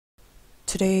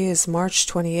Today is March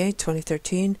 28,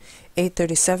 2013,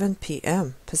 8:37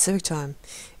 p.m. Pacific Time.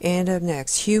 And up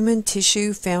next, human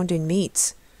tissue found in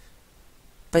meats,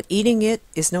 but eating it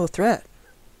is no threat.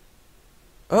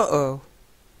 Uh-oh.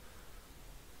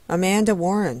 Amanda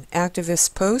Warren,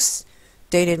 activist post,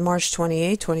 dated March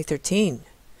 28, 2013.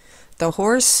 The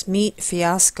horse meat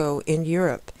fiasco in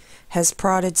Europe has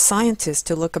prodded scientists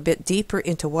to look a bit deeper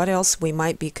into what else we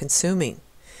might be consuming.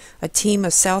 A team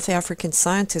of South African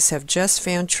scientists have just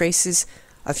found traces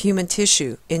of human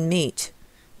tissue in meat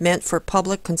meant for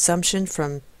public consumption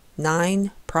from 9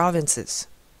 provinces.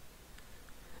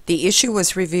 The issue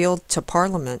was revealed to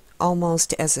Parliament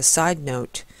almost as a side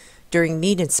note during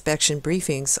meat inspection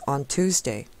briefings on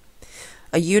Tuesday.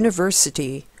 A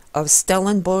University of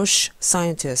Stellenbosch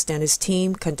scientist and his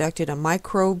team conducted a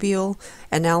microbial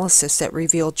analysis that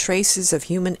revealed traces of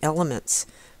human elements,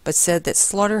 but said that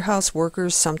slaughterhouse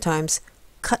workers sometimes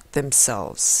cut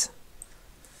themselves.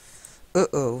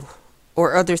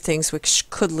 Or other things which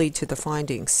could lead to the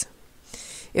findings.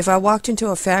 If I walked into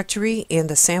a factory and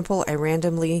the sample I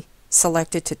randomly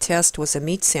selected to test was a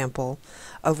meat sample,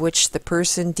 of which the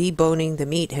person deboning the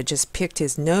meat had just picked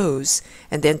his nose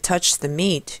and then touched the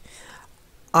meat,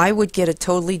 I would get a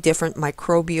totally different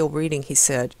microbial reading, he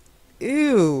said.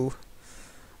 Ew.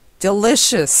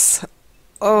 Delicious.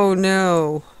 Oh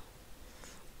no.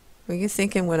 Are you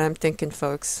thinking what I'm thinking,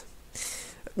 folks?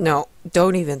 No,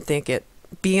 don't even think it.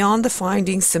 Beyond the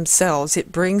findings themselves,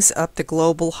 it brings up the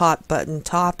global hot button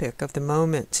topic of the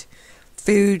moment.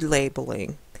 Food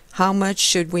labeling. How much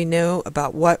should we know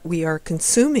about what we are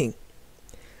consuming?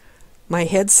 My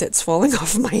headset's falling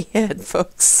off my head,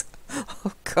 folks.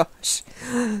 Oh gosh,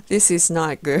 this is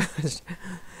not good.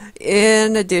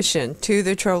 In addition to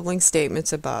the troubling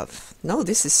statements above, no,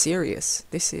 this is serious.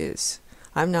 This is.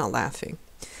 I'm not laughing.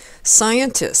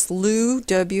 Scientist Lou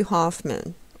W.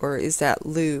 Hoffman, or is that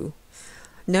Lou,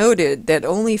 noted that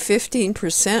only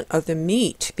 15% of the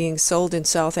meat being sold in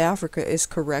South Africa is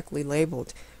correctly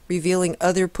labeled, revealing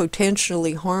other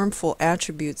potentially harmful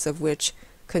attributes of which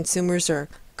consumers are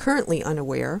currently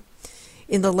unaware.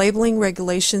 In the labeling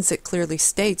regulations, it clearly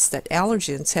states that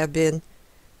allergens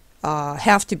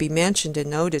have to be mentioned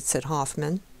and noted, said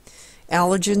Hoffman.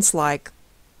 Allergens like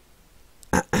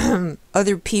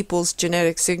other people's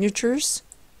genetic signatures?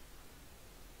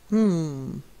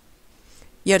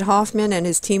 Yet Hoffman and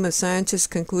his team of scientists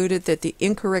concluded that the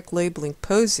incorrect labeling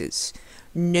poses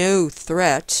no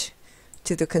threat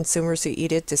to the consumers who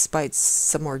eat it, despite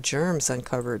some more germs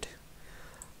uncovered.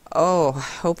 Oh, I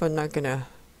hope I'm not going to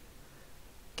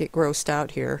get grossed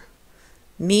out here.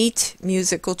 Meat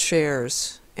musical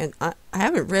chairs. And I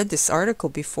haven't read this article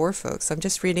before, folks. I'm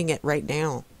just reading it right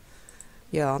now.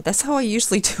 Yeah, that's how I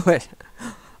usually do it.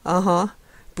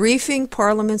 Briefing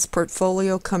Parliament's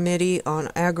Portfolio Committee on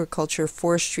Agriculture,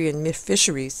 Forestry and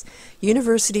Fisheries,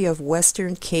 University of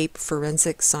Western Cape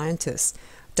forensic scientist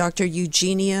Dr.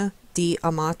 Eugenia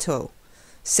D'Amato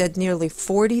said nearly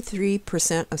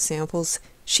 43% of samples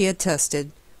she had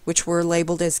tested, which were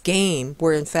labeled as game,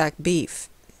 were in fact beef.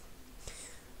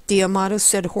 D'Amato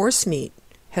said horse meat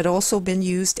had also been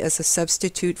used as a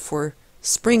substitute for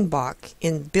springbok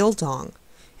in biltong,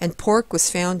 and pork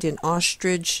was found in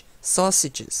ostrich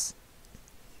sausages.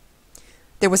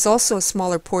 There was also a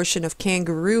smaller portion of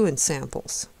kangaroo in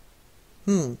samples.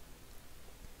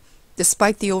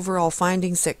 Despite the overall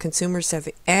findings that consumers have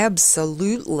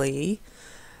absolutely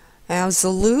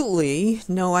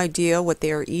no idea what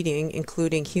they are eating,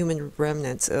 including human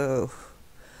remnants. In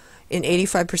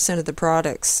 85% of the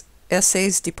products,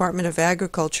 SA's Department of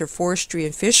Agriculture, Forestry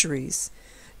and Fisheries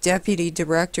Deputy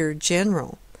Director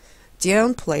General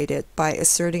downplayed it by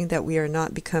asserting that we are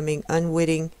not becoming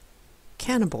unwitting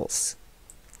cannibals.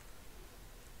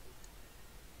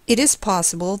 It is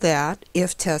possible that,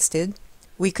 if tested,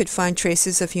 we could find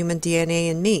traces of human DNA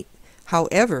in meat.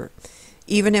 However,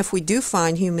 even if we do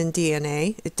find human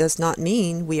DNA, it does not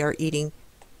mean we are eating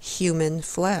human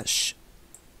flesh.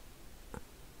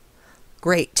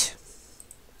 Great.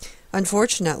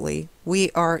 Unfortunately, we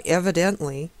are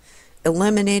evidently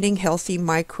eliminating healthy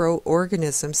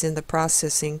microorganisms in the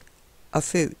processing of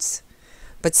foods.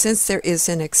 But since there is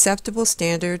an acceptable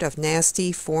standard of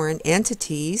nasty foreign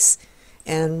entities,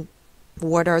 and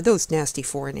what are those nasty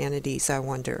foreign entities, I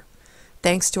wonder?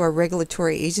 Thanks to our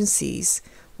regulatory agencies,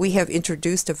 we have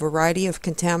introduced a variety of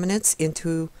contaminants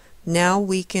into now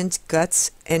weakened guts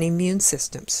and immune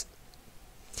systems.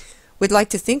 We'd like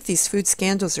to think these food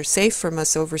scandals are safe from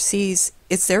us overseas.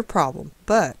 It's their problem,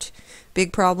 but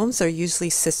big problems are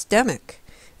usually systemic,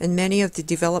 and many of the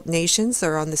developed nations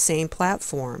are on the same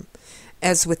platform.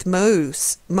 As with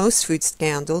most food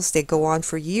scandals, they go on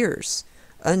for years,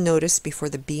 unnoticed before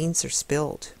the beans are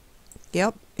spilled.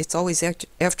 Yep, it's always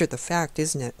after the fact,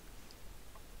 isn't it?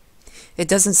 It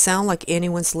doesn't sound like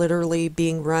anyone's literally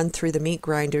being run through the meat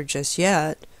grinder just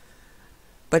yet,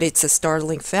 but it's a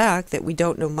startling fact that we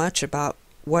don't know much about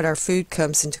what our food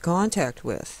comes into contact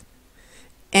with.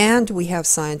 And we have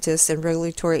scientists and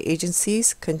regulatory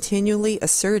agencies continually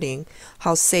asserting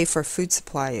how safe our food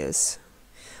supply is.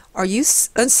 Are you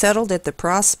unsettled at the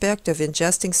prospect of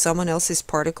ingesting someone else's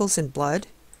particles in blood?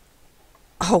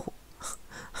 Oh,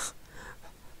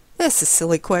 that's a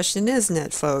silly question, isn't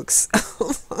it, folks?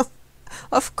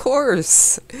 Of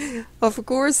course. Of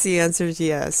course the answer is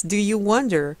yes. Do you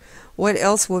wonder what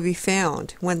else will be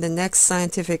found when the next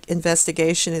scientific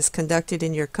investigation is conducted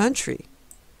in your country?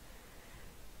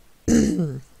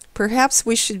 Perhaps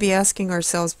we should be asking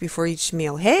ourselves before each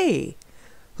meal, hey,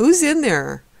 who's in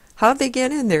there? How'd they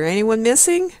get in there? Anyone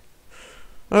missing?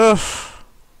 Ugh.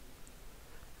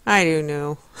 I don't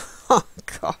know. Oh,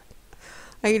 God.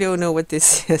 I don't know what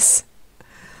this is.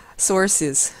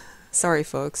 Sources. Sorry,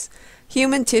 folks.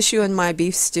 Human tissue in my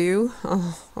beef stew.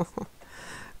 Oh.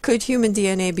 Could human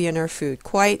DNA be in our food?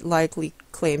 Quite likely,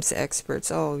 claims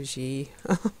experts. Oh, gee.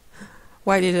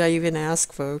 Why did I even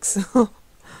ask, folks?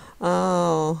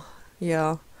 Oh,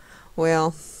 yeah.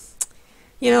 Well,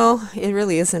 it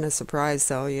really isn't a surprise,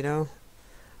 though,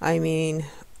 I mean,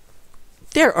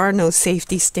 there are no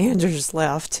safety standards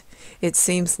left, it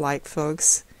seems like,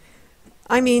 folks.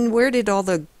 I mean, where did all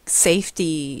the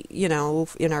safety, in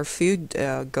our food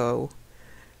go?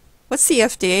 What's the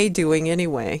FDA doing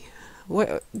anyway?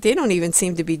 They don't even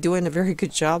seem to be doing a very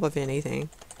good job of anything.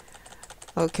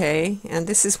 Okay, and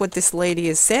this is what this lady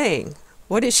is saying.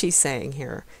 What is she saying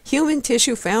here? Human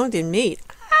tissue found in meat.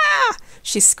 Ah!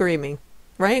 She's screaming,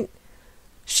 right?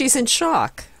 She's in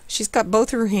shock. She's got both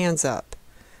her hands up.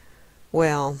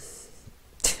 Well,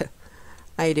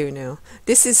 I do know.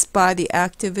 This is by the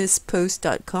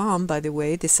activistpost.com, by the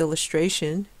way, this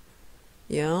illustration.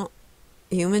 Yeah,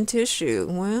 human tissue.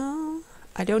 Well,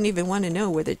 I don't even want to know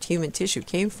where the human tissue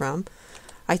came from.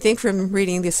 I think from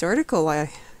reading this article,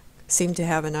 I seem to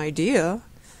have an idea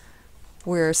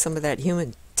where some of that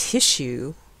human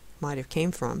tissue might have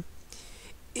came from.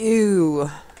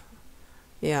 Ew.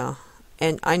 Yeah.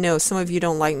 And I know some of you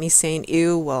don't like me saying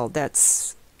ew. Well,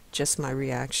 that's just my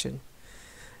reaction.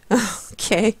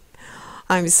 Okay.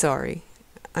 I'm sorry.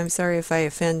 I'm sorry if I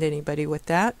offend anybody with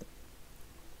that.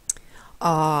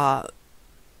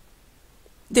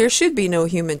 There should be no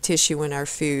human tissue in our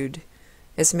food.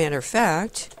 As a matter of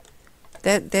fact,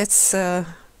 that's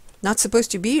not supposed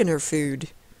to be in our food.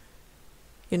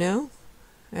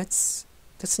 That's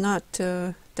not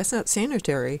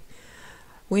sanitary.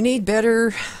 We need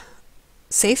better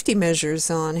safety measures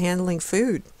on handling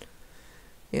food.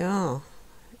 Yeah.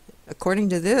 According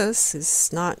to this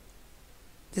is not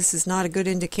a good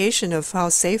indication of how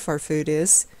safe our food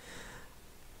is.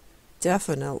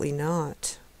 Definitely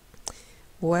not.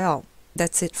 Well,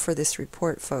 that's it for this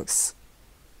report, folks.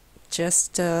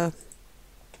 Just to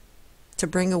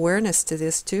bring awareness to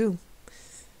this too.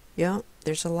 Yeah,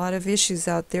 there's a lot of issues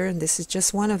out there, and this is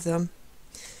just one of them.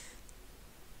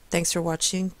 Thanks for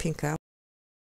watching. Pink out.